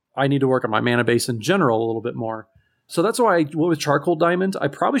I need to work on my mana base in general a little bit more. So that's why I went with Charcoal Diamond. I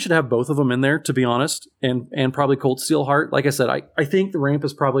probably should have both of them in there, to be honest, and probably Cold Steel Heart. Like I said, I think the ramp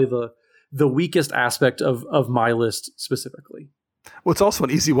is probably the weakest aspect of my list specifically. Well, it's also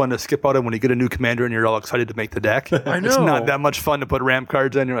an easy one to skip out on when you get a new commander and you're all excited to make the deck. I know. It's not that much fun to put ramp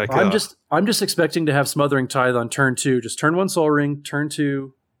cards in. You're like, I'm just expecting to have Smothering Tithe on turn 2. Just turn 1 Soul Ring, turn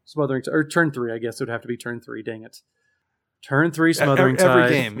 2 Smothering Tithe, or turn 3, I guess it would have to be turn 3. Dang it. Turn 3 Smothering Tithe. Every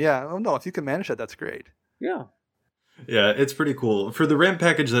game, yeah. Oh, no, if you can manage that, that's great. Yeah. Yeah, it's pretty cool. For the ramp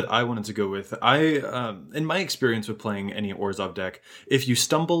package that I wanted to go with, in my experience with playing any Orzhov deck, if you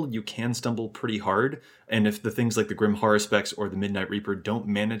stumble, you can stumble pretty hard. And if the things like the Grim Horror Specs or the Midnight Reaper don't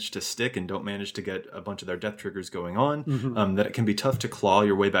manage to stick and don't manage to get a bunch of their death triggers going on, that it can be tough to claw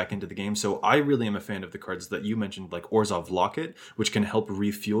your way back into the game. So I really am a fan of the cards that you mentioned, like Orzhov Locket, which can help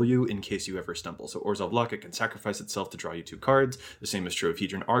refuel you in case you ever stumble. So Orzhov Locket can sacrifice itself to draw you 2 cards. The same is true of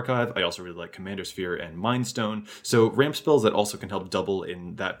Hedron Archive. I also really like Commander Sphere and Mind Stone. So ramp spells that also can help double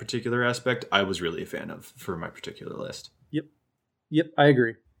in that particular aspect, I was really a fan of for my particular list. Yep, I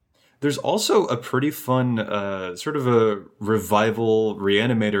agree. There's also a pretty fun sort of a revival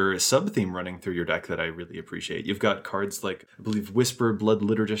reanimator sub-theme running through your deck that I really appreciate. You've got cards like, I believe, Whisper, Blood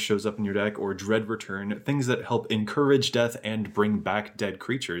Litter just shows up in your deck, or Dread Return, things that help encourage death and bring back dead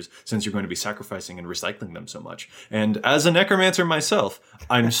creatures, since you're going to be sacrificing and recycling them so much. And as a necromancer myself,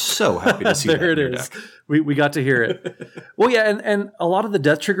 I'm so happy to see that in your deck. We got to hear it. Well, yeah, and a lot of the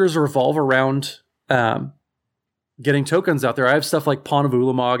death triggers revolve around getting tokens out there. I have stuff like Pawn of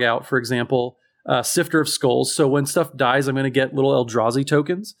Ulamog out, for example, Sifter of Skulls. So when stuff dies, I'm going to get little Eldrazi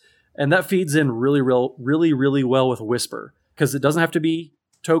tokens. And that feeds in really well with Whisper, because it doesn't have to be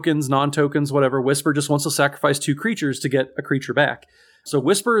tokens, non-tokens, whatever. Whisper just wants to sacrifice 2 creatures to get a creature back. So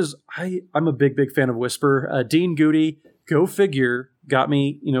Whisper is, I'm a big fan of Whisper. Dean Goody, go figure, got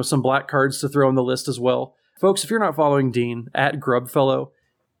me, some black cards to throw on the list as well. Folks, if you're not following Dean, at Grubfellow,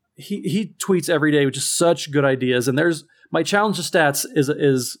 he tweets every day with just such good ideas. And there's my challenge to stats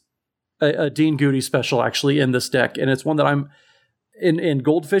is a Dean Goody special actually in this deck. And it's one that I'm in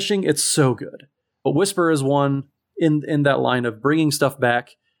goldfishing. It's so good. But Whisper is one in that line of bringing stuff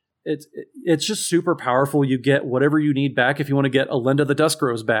back. It's just super powerful. You get whatever you need back. If you want to get Elenda the Dusk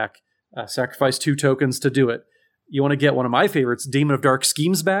Rose back, sacrifice 2 tokens to do it. You want to get one of my favorites, Demon of Dark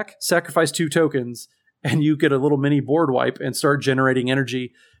Schemes back, sacrifice 2 tokens, and you get a little mini board wipe and start generating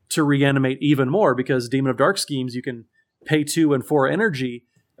energy to reanimate even more, because Demon of Dark Schemes, you can pay 2 and 4 energy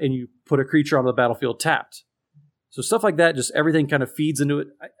and you put a creature onto the battlefield tapped. So stuff like that, just everything kind of feeds into it.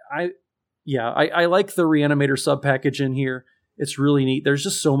 I like the Reanimator sub package in here. It's really neat. There's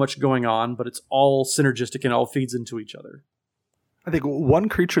just so much going on, but it's all synergistic and all feeds into each other. I think one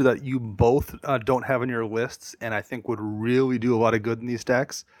creature that you both don't have in your lists, and I think would really do a lot of good in these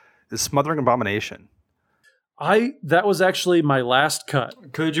decks, is Smothering Abomination. That was actually my last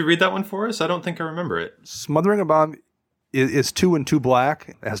cut. Could you read that one for us? I don't think I remember it. Smothering a Bomb is 2 and 2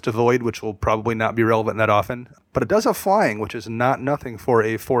 black. It has Devoid, which will probably not be relevant that often. But it does have Flying, which is not nothing for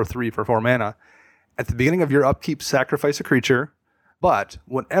a 4/3 for 4 mana. At the beginning of your upkeep, sacrifice a creature. But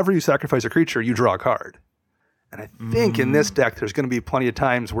whenever you sacrifice a creature, you draw a card. And I think in this deck, there's going to be plenty of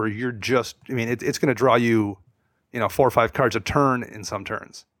times where you're just, it's going to draw you, 4 or 5 cards a turn in some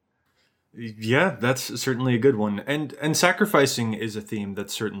turns. Yeah, that's certainly a good one. And sacrificing is a theme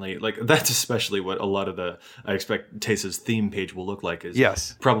that's certainly, that's especially what a lot of I expect Teysa's theme page will look like, is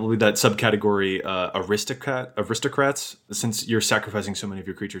yes, probably that subcategory aristocrats, since you're sacrificing so many of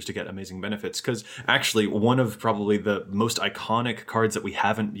your creatures to get amazing benefits. Because actually, one of probably the most iconic cards that we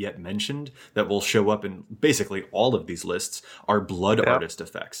haven't yet mentioned that will show up in basically all of these lists are Blood Artist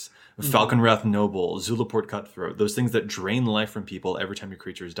effects. Falconwrath Noble, Zulaport Cutthroat, those things that drain life from people every time your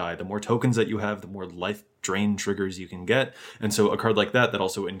creatures die. The more tokens that you have, the more life drain triggers you can get. And so a card like that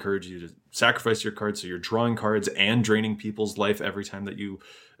also encourages you to sacrifice your cards, so you're drawing cards and draining people's life every time that you...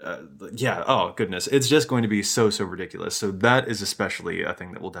 oh goodness. It's just going to be so ridiculous. So that is especially a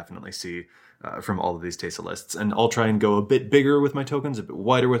thing that we'll definitely see from all of these Teysa lists. And I'll try and go a bit bigger with my tokens, a bit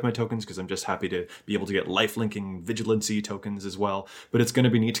wider with my tokens, because I'm just happy to be able to get life-linking Vigilancy tokens as well. But it's going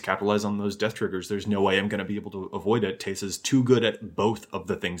to be neat to capitalize on those death triggers. There's no way I'm going to be able to avoid it. Teysa's too good at both of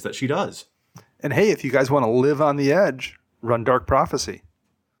the things that she does. And hey, if you guys want to live on the edge, run Dark Prophecy.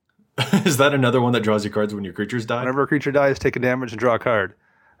 Is that another one that draws you cards when your creatures die? Whenever a creature dies, take a damage and draw a card.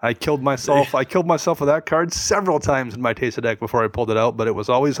 I killed myself with that card several times in my Teysa deck before I pulled it out, but it was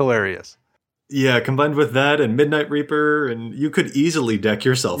always hilarious. Yeah, combined with that and Midnight Reaper, and you could easily deck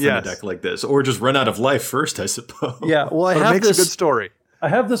yourself in a deck like this, or just run out of life first, I suppose. Yeah, well, it makes a good story. I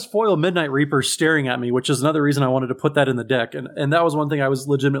have this foil Midnight Reaper staring at me, which is another reason I wanted to put that in the deck, and that was one thing I was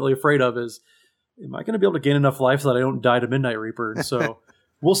legitimately afraid of is, am I going to be able to gain enough life so that I don't die to Midnight Reaper? And so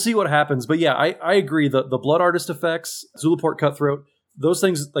we'll see what happens. But yeah, I agree. The Blood Artist effects, Zulaport Cutthroat, those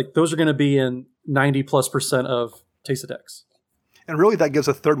things, those are going to be in 90+% of Teysa decks. And really, that gives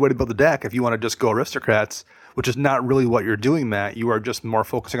a third way to build the deck if you want to just go Aristocrats, which is not really what you're doing, Matt. You are just more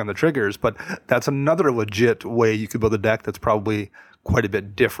focusing on the triggers, but that's another legit way you could build a deck that's probably quite a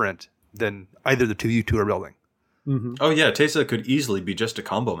bit different than either the two you two are building. Mm-hmm. Oh yeah, Teysa could easily be just a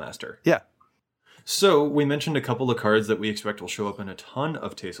combo master. Yeah. So we mentioned a couple of cards that we expect will show up in a ton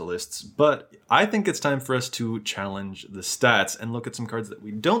of Teysa lists, but I think it's time for us to challenge the stats and look at some cards that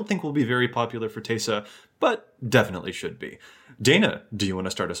we don't think will be very popular for Teysa, but definitely should be. Dana, do you want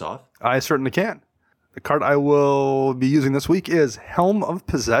to start us off? I certainly can. The card I will be using this week is Helm of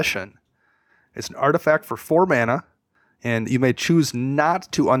Possession. It's an artifact for 4 mana, and you may choose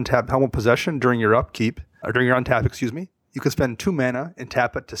not to untap Helm of Possession during your upkeep, or during your untap, excuse me. You can spend 2 mana and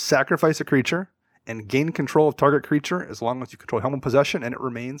tap it to sacrifice a creature and gain control of target creature as long as you control Helm of Possession and it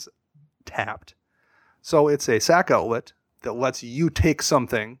remains tapped. So it's a sack outlet that lets you take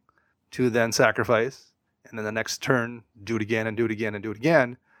something to then sacrifice, and then the next turn, do it again and do it again and do it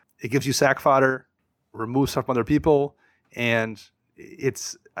again. It gives you sack fodder, removes stuff from other people, and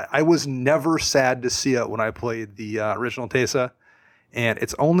I was never sad to see it when I played the original Teysa, and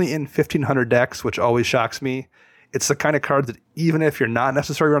it's only in 1,500 decks, which always shocks me. It's the kind of card that even if you're not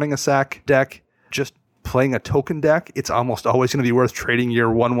necessarily running a sack deck, just playing a token deck, it's almost always going to be worth trading your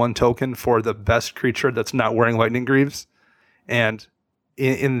 1/1 token for the best creature that's not wearing Lightning Greaves. And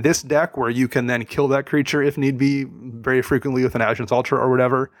in this deck, where you can then kill that creature if need be, very frequently with an Azion's Ultra or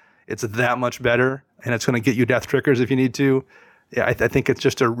whatever, it's that much better, and it's going to get you death triggers if you need to. Yeah, I think it's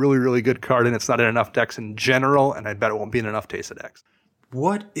just a really, really good card, and it's not in enough decks in general, and I bet it won't be in enough Teysa decks.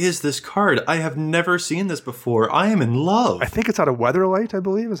 What is this card? I have never seen this before. I am in love. I think it's out of Weatherlight, I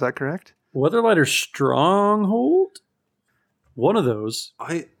believe. Is that correct? Weatherlight or Stronghold? One of those.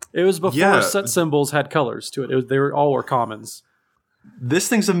 It was before set symbols had colors to it. They were all were commons. This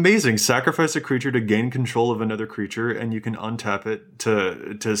thing's amazing. Sacrifice a creature to gain control of another creature, and you can untap it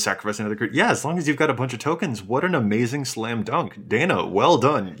to sacrifice another creature. Yeah, as long as you've got a bunch of tokens. What an amazing slam dunk. Dana, well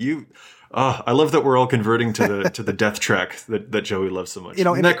done. I love that we're all converting to the death track that Joey loves so much.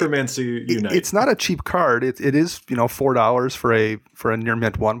 Necromancy Unite. It's not a cheap card. It is $4 for a near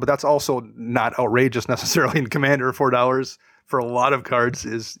mint one, but that's also not outrageous necessarily in Commander. $4 for a lot of cards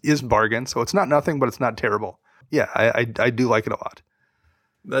is bargain. So it's not nothing, but it's not terrible. Yeah, I do like it a lot.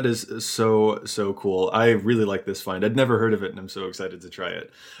 That is so cool. I really like this find. I'd never heard of it, and I'm so excited to try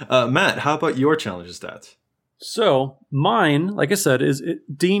it. Matt, how about your challenge stats? So mine, like I said, is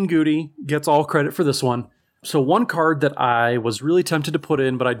Dean Goody gets all credit for this one. So one card that I was really tempted to put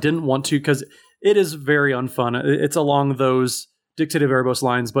in, but I didn't want to because it is very unfun. It's along those Dictative Erebos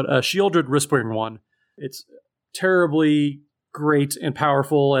lines, but Shieldred Riskbearing one. It's terribly great and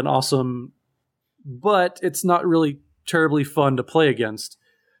powerful and awesome, but it's not really terribly fun to play against.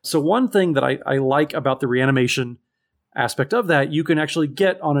 So one thing that I like about the reanimation aspect of that, you can actually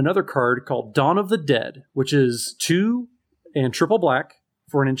get on another card called Dawn of the Dead, which is 2 and triple black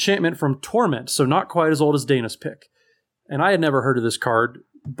for an enchantment from Torment, so not quite as old as Dana's pick. And I had never heard of this card,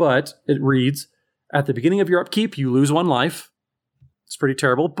 but it reads, at the beginning of your upkeep, you lose 1 life. It's pretty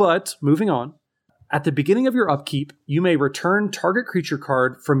terrible, but moving on. At the beginning of your upkeep, you may return target creature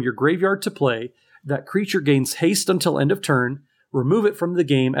card from your graveyard to play. That creature gains haste until end of turn. Remove it from the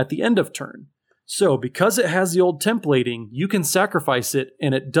game at the end of turn. So because it has the old templating, you can sacrifice it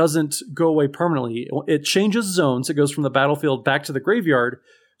and it doesn't go away permanently. It changes zones. It goes from the battlefield back to the graveyard.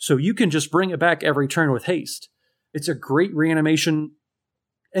 So you can just bring it back every turn with haste. It's a great reanimation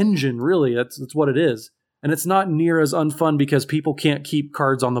engine, really. That's what it is. And it's not near as unfun because people can't keep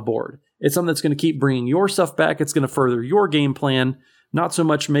cards on the board. It's something that's going to keep bringing your stuff back. It's going to further your game plan. Not so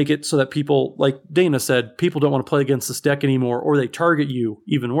much make it so that people, like Dana said, people don't want to play against this deck anymore, or they target you,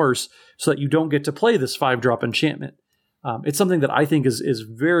 even worse, so that you don't get to play this 5-drop enchantment. It's something that I think is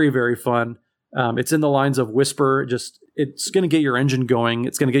very, very fun. It's in the lines of Whisper. It's going to get your engine going.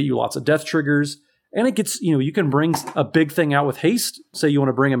 It's going to get you lots of death triggers. And it gets, you can bring a big thing out with haste. Say you want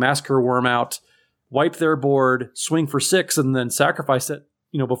to bring a Massacre Worm out, wipe their board, swing for 6, and then sacrifice it,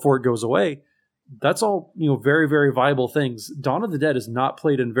 before it goes away. That's all, very, very viable things. Dawn of the Dead is not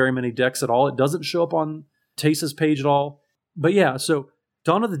played in very many decks at all. It doesn't show up on Teysa's page at all. But yeah, so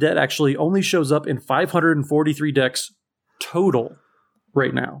Dawn of the Dead actually only shows up in 543 decks total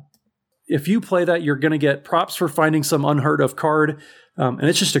right now. If you play that, you're going to get props for finding some unheard of card. And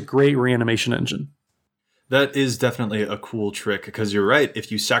it's just a great reanimation engine. That is definitely a cool trick, because you're right. If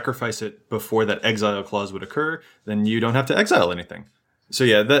you sacrifice it before that exile clause would occur, then you don't have to exile anything. So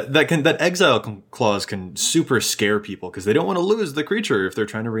yeah, that exile clause can super scare people because they don't want to lose the creature if they're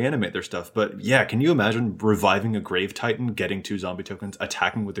trying to reanimate their stuff. But yeah, can you imagine reviving a Grave Titan, getting 2 zombie tokens,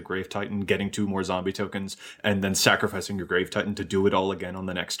 attacking with the Grave Titan, getting 2 more zombie tokens, and then sacrificing your Grave Titan to do it all again on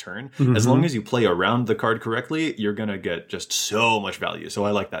the next turn? Mm-hmm. As long as you play around the card correctly, you're going to get just so much value. So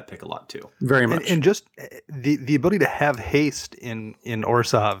I like that pick a lot too. Very much. And just the ability to have haste in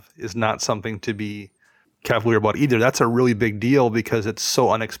Orzhov is not something to be cavalier about either. That's a really big deal because it's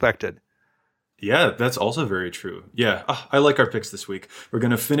so unexpected. Yeah, that's also very true. Yeah, I like our picks this week. We're going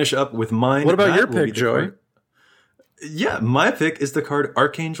to finish up with mine. What about your pick, Joey? Yeah, my pick is the card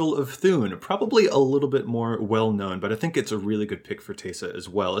Archangel of Thune. Probably a little bit more well-known, but I think it's a really good pick for Teysa as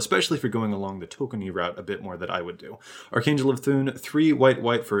well, especially if you're going along the tokeny route a bit more that I would do. Archangel of Thune, 3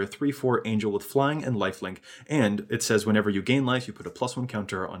 white for a 3/4 angel with flying and lifelink, and it says whenever you gain life, you put a +1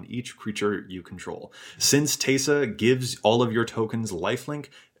 counter on each creature you control. Since Teysa gives all of your tokens lifelink,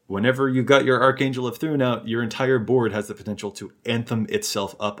 whenever you've got your Archangel of Thune out, your entire board has the potential to anthem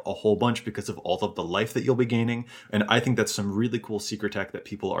itself up a whole bunch because of all of the life that you'll be gaining. And I think that's some really cool secret tech that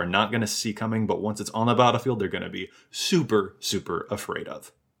people are not going to see coming, but once it's on the battlefield, they're going to be super, super afraid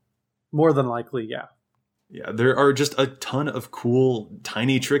of. More than likely, yeah. Yeah, there are just a ton of cool,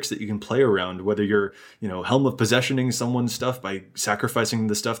 tiny tricks that you can play around, whether you're, Helm of Possessioning someone's stuff by sacrificing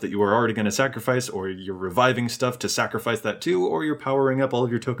the stuff that you were already going to sacrifice, or you're reviving stuff to sacrifice that too, or you're powering up all of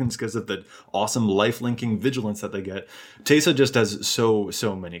your tokens because of the awesome life-linking vigilance that they get. Teysa just has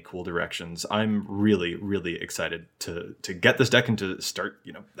so many cool directions. I'm really, really excited to get this deck and to start,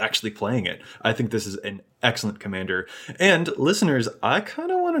 actually playing it. I think this is an excellent commander. And listeners, I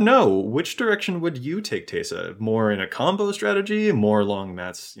kind of want to know, which direction would you take Teysa? More in a combo strategy, more along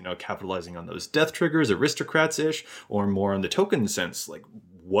Matt's, capitalizing on those death triggers, aristocrats-ish, or more on the token sense? Like,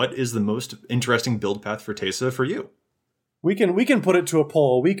 what is the most interesting build path for Teysa for you? We can put it to a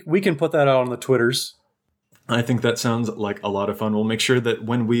poll. We can put that out on the Twitters. I think that sounds like a lot of fun. We'll make sure that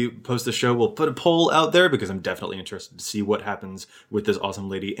when we post the show, we'll put a poll out there because I'm definitely interested to see what happens with this awesome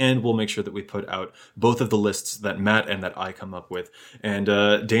lady. And we'll make sure that we put out both of the lists that Matt and that I come up with. And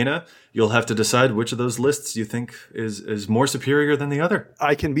Dana, you'll have to decide which of those lists you think is more superior than the other.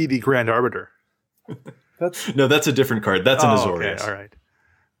 I can be the Grand Arbiter. No, that's a different card. That's an Azorius. Okay, all right.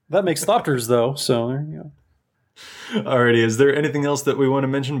 That makes Thopters, though, so there you go. Alrighty, is there anything else that we want to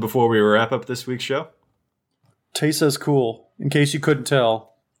mention before we wrap up this week's show? Teysa's cool, in case you couldn't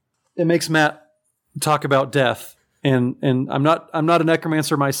tell. It makes Matt talk about death. And I'm not a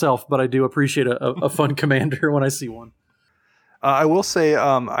necromancer myself, but I do appreciate a fun commander when I see one. I will say,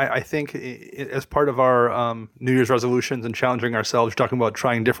 I think as part of our New Year's resolutions and challenging ourselves, talking about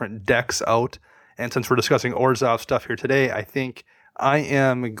trying different decks out. And since we're discussing Orzhov stuff here today, I think I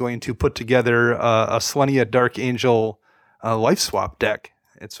am going to put together a Selenia Dark Angel life swap deck.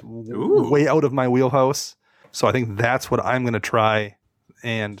 It's way out of my wheelhouse. So I think that's what I'm going to try.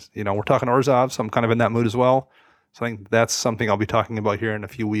 And, we're talking Orzhov, so I'm kind of in that mood as well. So I think that's something I'll be talking about here in a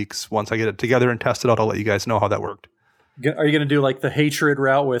few weeks. Once I get it together and test it out, I'll let you guys know how that worked. Are you going to do like the hatred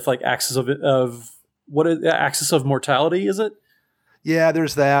route with like Axis of Mortality, is it? Yeah,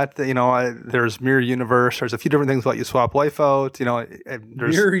 there's that. There's Mirror Universe. There's a few different things that let you swap life out. There's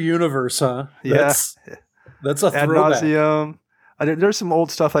Mirror Universe, huh? Yeah. That's a Ad throwback. nauseum. There's some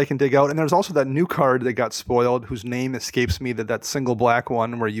old stuff I can dig out. And there's also that new card that got spoiled, whose name escapes me, that single black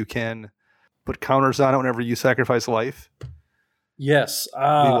one where you can put counters on it whenever you sacrifice life. Yes.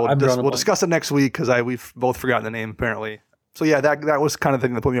 We'll discuss it next week because we've both forgotten the name apparently. So yeah, that was kind of the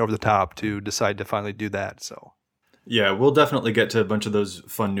thing that put me over the top to decide to finally do that. So yeah, we'll definitely get to a bunch of those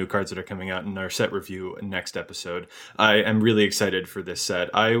fun new cards that are coming out in our set review next episode. I am really excited for this set.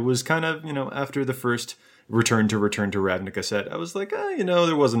 I was kind of, after the first Return to Ravnica set, I was like,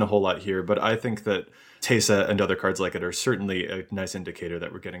 there wasn't a whole lot here, but I think that Teysa and other cards like it are certainly a nice indicator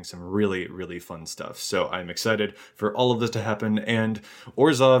that we're getting some really, really fun stuff. So I'm excited for all of this to happen. And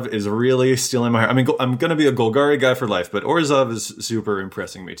Orzhov is really stealing my heart. I mean, I'm going to be a Golgari guy for life, but Orzhov is super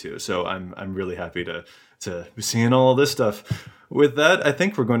impressing me too. So I'm really happy to be seeing all this stuff. With that, I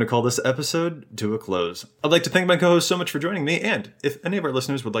think we're going to call this episode to a close. I'd like to thank my co-host so much for joining me. And if any of our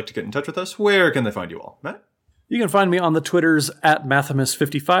listeners would like to get in touch with us, where can they find you all? Matt? You can find me on the Twitters at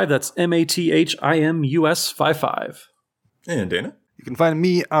Mathimus55. That's MATHIMUS55. And Dana? You can find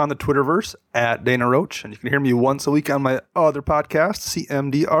me on the Twitterverse at Dana Roach, and you can hear me once a week on my other podcast,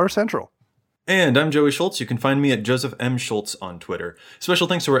 CMDR Central. And I'm Joey Schultz. You can find me at Joseph M. Schultz on Twitter. Special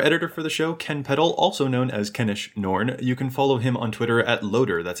thanks to our editor for the show, Ken Peddle, also known as Kenish Norn. You can follow him on Twitter at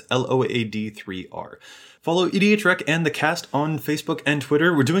Loader. That's LOAD3R. Follow EDHREC and the cast on Facebook and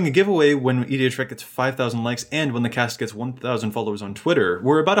Twitter. We're doing a giveaway when EDHREC gets 5,000 likes and when the cast gets 1,000 followers on Twitter.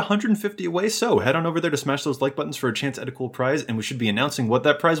 We're about 150 away, so head on over there to smash those like buttons for a chance at a cool prize, and we should be announcing what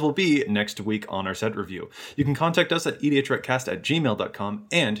that prize will be next week on our set review. You can contact us at edhrecast@gmail.com,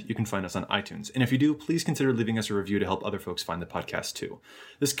 and you can find us on iTunes. And if you do, please consider leaving us a review to help other folks find the podcast too.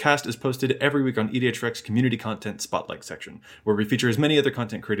 This cast is posted every week on EDHREC's Community Content Spotlight section, where we feature as many other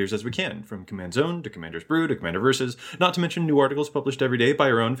content creators as we can, from Command Zone to Commander's Brew to Commander Versus, not to mention new articles published every day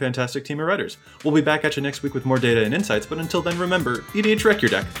by our own fantastic team of writers. We'll be back at you next week with more data and insights, but until then, remember, EDHREC your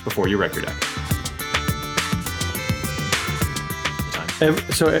deck before you wreck your deck.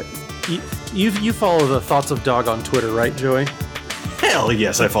 You follow the Thoughts of Dog on Twitter, right, Joey? Hell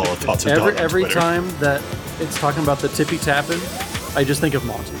yes, I follow Thoughts of Dog on Every Twitter. time that it's talking about the tippy tapping, I just think of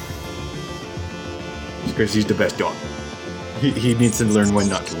Monty. Because he's the best dog. He needs to learn when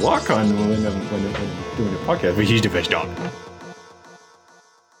not to walk on when doing a podcast, but he's the best dog.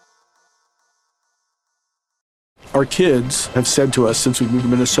 Our kids have said to us since we moved to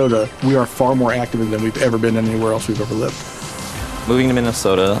Minnesota, we are far more active than we've ever been anywhere else we've ever lived. Moving to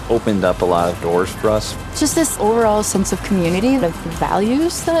Minnesota opened up a lot of doors for us. Just this overall sense of community, of the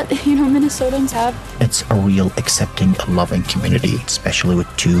values that, Minnesotans have. It's a real accepting, loving community, especially with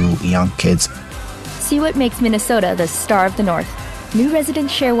 2 young kids. See what makes Minnesota the star of the North. New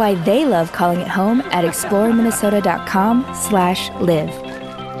residents share why they love calling it home at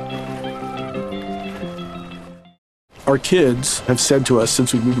exploreminnesota.com/live. Our kids have said to us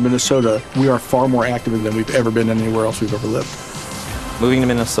since we moved to Minnesota, we are far more active than we've ever been anywhere else we've ever lived. Moving to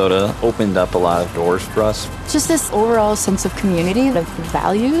Minnesota opened up a lot of doors for us. Just this overall sense of community, of the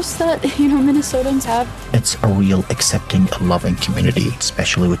values that, Minnesotans have. It's a real accepting, loving community,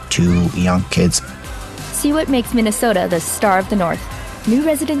 especially with 2 young kids. See what makes Minnesota the star of the North. New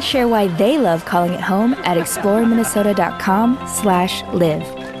residents share why they love calling it home at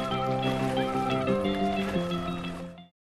exploreminnesota.com/live.